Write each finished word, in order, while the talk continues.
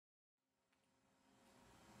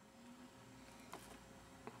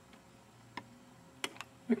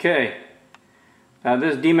Okay,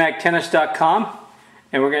 this is dmactennis.com,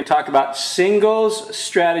 and we're going to talk about singles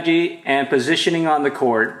strategy and positioning on the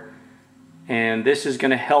court. And this is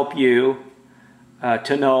going to help you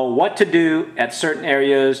to know what to do at certain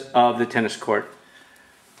areas of the tennis court.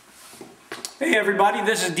 Hey everybody,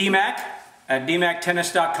 this is DMac at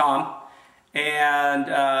dmactennis.com,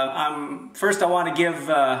 and first I want to give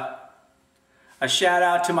a shout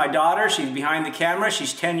out to my daughter. She's behind the camera.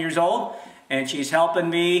 She's 10 years old. And she's helping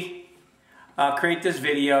me create this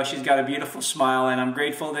video. She's got a beautiful smile, and I'm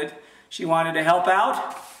grateful that she wanted to help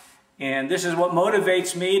out. And this is what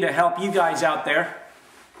motivates me to help you guys out there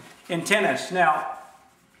in tennis. Now,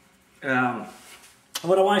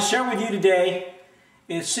 what I want to share with you today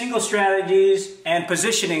is single strategies and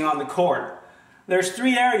positioning on the court. There's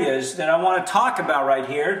three areas that I want to talk about right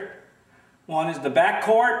here. One is the back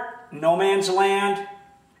court, no man's land,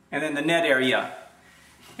 and then the net area.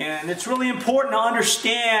 And it's really important to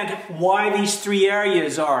understand why these three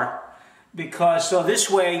areas are, because so this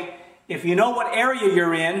way, if you know what area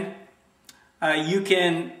you're in, you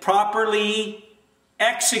can properly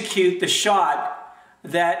execute the shot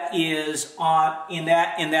that is in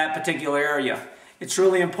that particular area. It's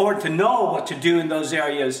really important to know what to do in those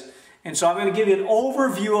areas. And so I'm going to give you an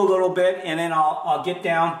overview a little bit, and then I'll get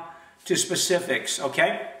down to specifics,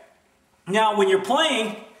 okay? Now, when you're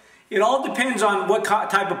playing, it all depends on what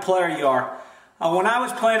type of player you are. When I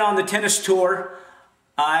was playing on the tennis tour,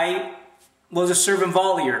 I was a serve and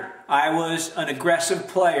volleyer. I was an aggressive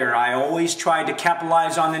player. I always tried to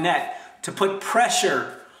capitalize on the net, to put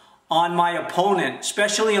pressure on my opponent,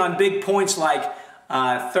 especially on big points like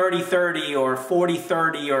 30-30 or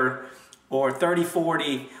 40-30 or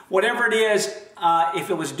 30-40. Whatever it is, if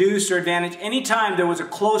it was deuce or advantage, anytime there was a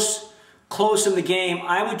close in the game,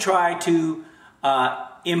 I would try to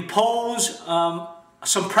impose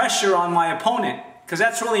some pressure on my opponent, because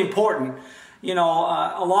that's really important. You know,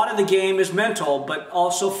 a lot of the game is mental, but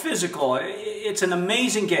also physical. It's an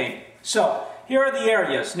amazing game. So here are the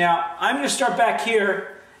areas. Now I'm going to start back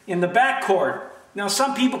here in the back court. Now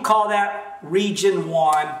some people call that region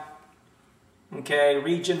 1. Okay,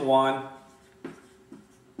 region 1.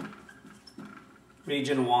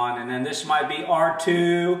 Region 1, and then this might be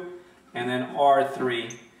R2, and then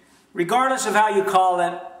R3. Regardless of how you call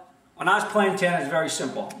it, when I was playing tennis, it's very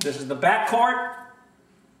simple. This is the back court.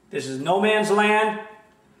 This is no man's land,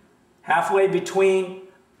 halfway between,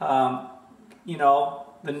 you know,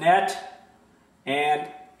 the net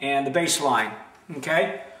and the baseline.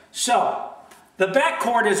 Okay, so the back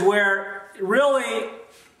court is where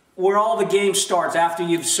all the game starts after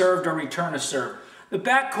you've served or returned a serve. The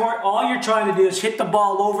back court, all you're trying to do is hit the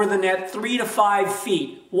ball over the net 3 to 5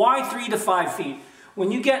 feet. Why 3 to 5 feet?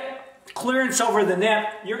 When you get clearance over the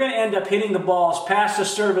net, you're going to end up hitting the balls past the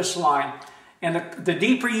service line. And the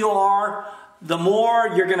deeper you are, the more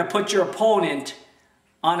you're going to put your opponent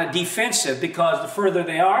on a defensive, because the further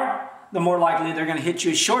they are, the more likely they're going to hit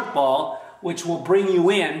you a short ball, which will bring you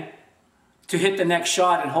in to hit the next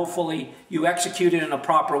shot, and hopefully you execute it in a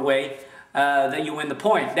proper way that you win the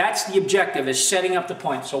point. That's the objective, is setting up the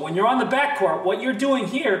point. So when you're on the back court, what you're doing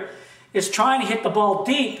here is trying to hit the ball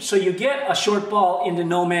deep so you get a short ball into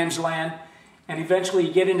no man's land, and eventually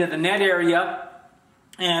you get into the net area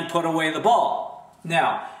and put away the ball.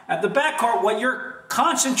 Now, at the back court, what your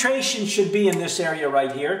concentration should be in this area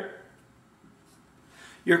right here,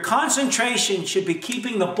 your concentration should be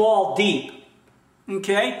keeping the ball deep.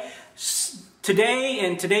 Okay? Today,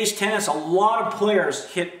 in today's tennis, a lot of players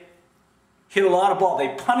hit a lot of ball. They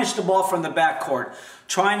punish the ball from the back court,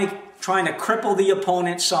 trying to cripple the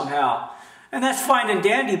opponent somehow. And that's fine and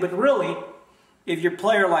dandy, but really, if you're a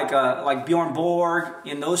player like Bjorn Borg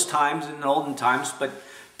in those times, in the olden times, but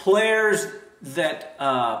players that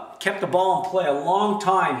kept the ball in play a long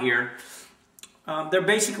time here, they're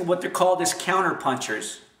basically what they're called as counter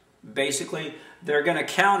punchers. Basically, they're going to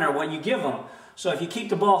counter what you give them. So if you keep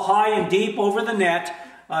the ball high and deep over the net,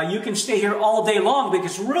 you can stay here all day long,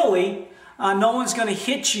 because really, no one's going to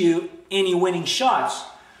hit you any winning shots.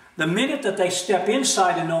 The minute that they step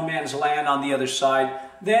inside a no man's land on the other side,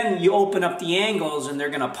 then you open up the angles, and they're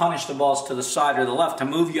going to punish the balls to the side or the left to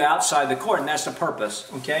move you outside the court, and that's the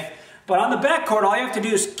purpose, okay? But on the back court, all you have to do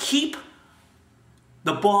is keep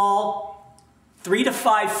the ball 3 to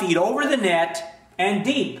 5 feet over the net and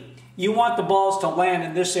deep. You want the balls to land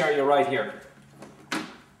in this area right here,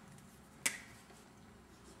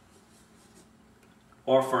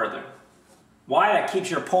 or further. Why? That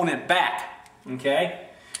keeps your opponent back, okay?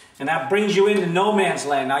 And that brings you into no man's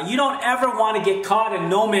land. Now, you don't ever want to get caught in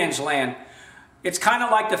no man's land. It's kind of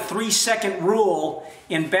like the 3-second rule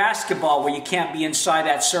in basketball where you can't be inside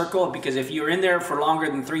that circle, because if you're in there for longer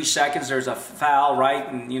than 3 seconds, there's a foul, right?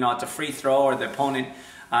 And, it's a free throw, or the opponent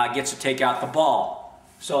gets to take out the ball.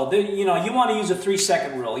 So, you want to use a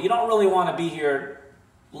 3-second rule. You don't really want to be here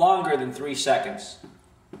longer than 3 seconds.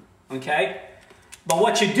 Okay? But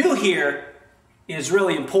what you do here is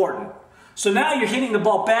really important. So now you're hitting the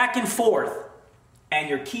ball back and forth, and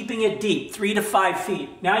you're keeping it deep, 3 to 5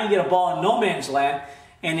 feet. Now you get a ball in no man's land,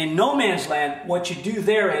 and in no man's land, what you do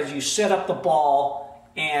there is you set up the ball,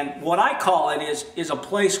 and what I call it is a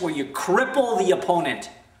place where you cripple the opponent,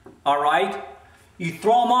 all right? You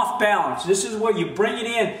throw them off balance. This is where you bring it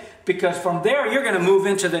in, because from there, you're going to move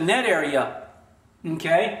into the net area,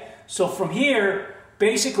 okay? So from here,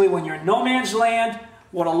 basically when you're in no man's land,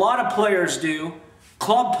 what a lot of players do,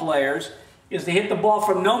 club players, is they hit the ball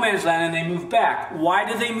from no man's land and they move back. Why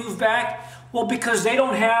do they move back? Well, because they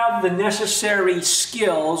don't have the necessary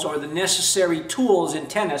skills or the necessary tools in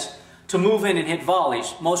tennis to move in and hit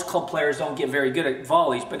volleys. Most club players don't get very good at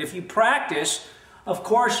volleys, but if you practice, of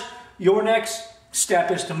course, your next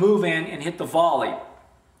step is to move in and hit the volley.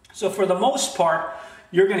 So for the most part,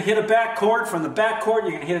 you're going to hit a backcourt. From the backcourt,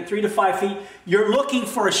 you're going to hit it 3 to 5 feet. You're looking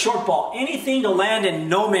for a short ball, anything to land in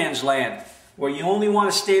no man's land, where you only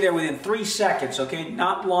want to stay there within 3 seconds, okay?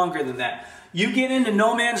 Not longer than that. You get into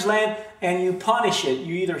no man's land and you punish it.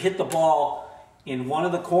 You either hit the ball in one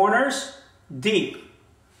of the corners, deep.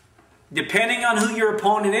 Depending on who your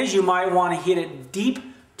opponent is, you might want to hit it deep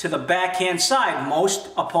to the backhand side. Most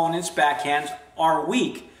opponents' backhands are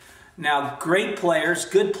weak. Now, great players,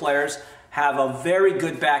 good players, have a very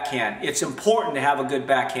good backhand. It's important to have a good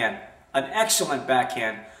backhand, an excellent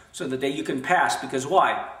backhand, so that you can pass. Because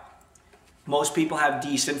why? Most people have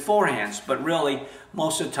decent forehands, but really,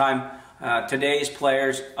 most of the time, today's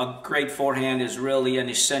players, a great forehand is really an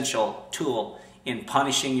essential tool in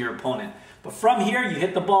punishing your opponent. But from here, you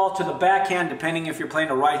hit the ball to the backhand, depending if you're playing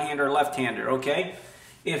a right-hander or left-hander, okay?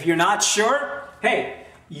 If you're not sure, hey,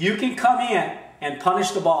 you can come in and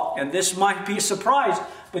punish the ball. And this might be a surprise,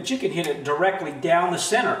 but you can hit it directly down the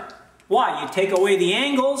center. Why? You take away the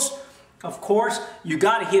angles. Of course, you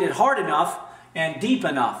got to hit it hard enough and deep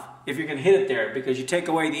enough if you're going to hit it there, because you take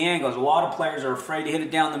away the angles. A lot of players are afraid to hit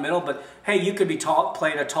it down the middle, but hey, you could be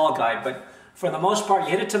playing a tall guy. But for the most part, you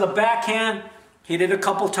hit it to the backhand, hit it a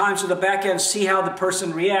couple times to the backhand, see how the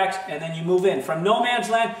person reacts, and then you move in. From no man's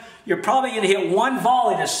land, you're probably going to hit one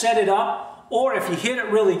volley to set it up, or if you hit it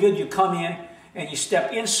really good, you come in and you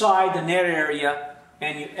step inside the net area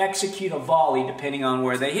and you execute a volley depending on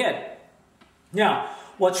where they hit. Now,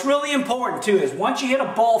 what's really important too is once you hit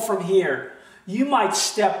a ball from here, you might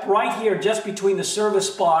step right here just between the service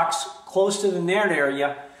box close to the net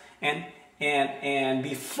area, and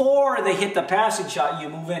before they hit the passing shot, you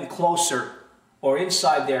move in closer or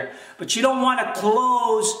inside there. But you don't want to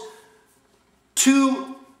close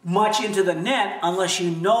too much into the net unless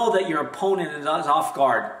you know that your opponent is off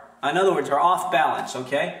guard. In other words, are off balance,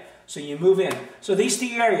 okay? So you move in. So these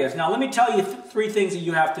 3 areas. Now let me tell you 3 things that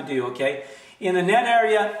you have to do, okay? In the net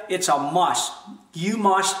area, it's a must. You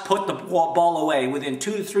must put the ball away. Within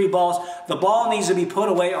 2 to 3 balls, the ball needs to be put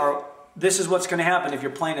away, or this is what's going to happen if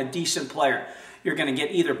you're playing a decent player. You're going to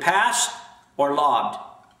get either passed or lobbed.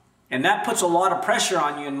 And that puts a lot of pressure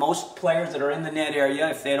on you, and most players that are in the net area,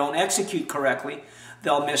 if they don't execute correctly,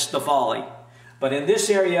 they'll miss the volley. But in this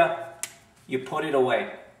area, you put it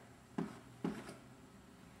away.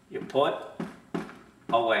 You put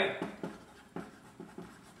away.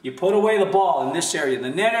 You put away the ball in this area. In the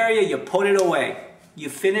net area, you put it away. You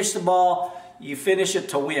finish the ball, you finish it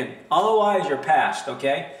to win. Otherwise, you're passed,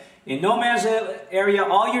 okay? In no man's area,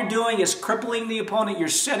 all you're doing is crippling the opponent. You're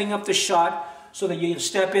setting up the shot so that you can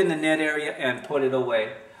step in the net area and put it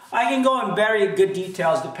away. I can go in very good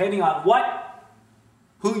details depending on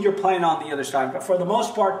who you're playing on the other side. But for the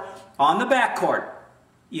most part, on the backcourt,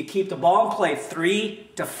 you keep the ball in play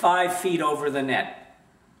 3 to 5 feet over the net.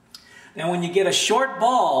 Then when you get a short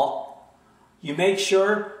ball, you make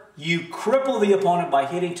sure you cripple the opponent by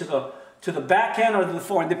hitting to the backhand or to the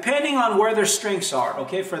forehand, depending on where their strengths are.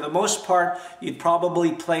 Okay, for the most part, you'd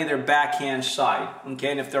probably play their backhand side.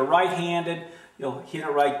 Okay, and if they're right-handed, you'll hit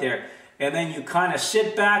it right there. And then you kind of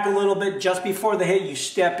sit back a little bit just before the hit. You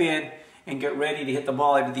step in and get ready to hit the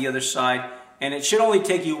ball to the other side. And it should only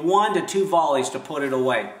take you 1 to 2 volleys to put it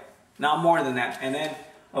away, not more than that. And then,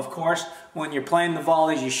 of course, when you're playing the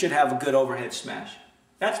volleys, you should have a good overhead smash.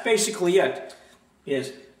 That's basically it.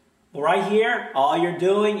 Is right here, all you're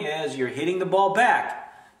doing is you're hitting the ball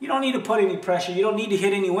back. You don't need to put any pressure. You don't need to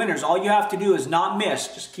hit any winners. All you have to do is not miss.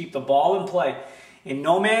 Just keep the ball in play. In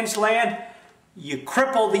no man's land, you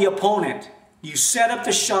cripple the opponent. You set up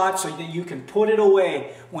the shot so that you can put it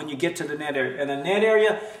away when you get to the net area. In the net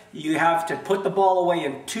area, you have to put the ball away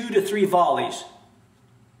in 2 to 3 volleys.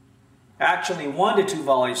 Actually, 1 to 2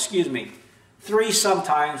 volleys, excuse me. 3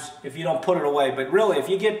 sometimes if you don't put it away. But really, if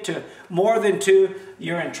you get to more than 2,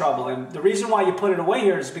 you're in trouble. And the reason why you put it away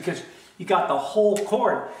here is because you got the whole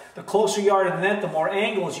court. The closer you are to the net, the more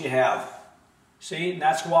angles you have. See, and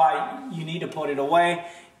that's why you need to put it away.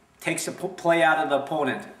 It takes the play out of the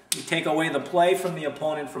opponent. You take away the play from the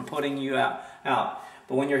opponent from putting you out.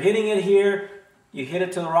 But when you're hitting it here, you hit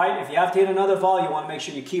it to the right. If you have to hit another volley, you want to make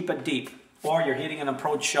sure you keep it deep. Or you're hitting an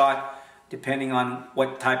approach shot, depending on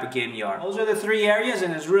what type of game you are. Those are the 3 areas,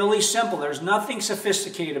 and it's really simple. There's nothing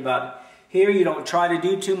sophisticated about it. Here, you don't try to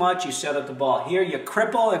do too much. You set up the ball. Here, you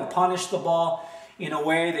cripple and punish the ball in a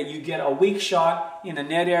way that you get a weak shot in the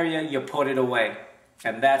net area, you put it away.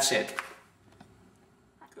 And that's it.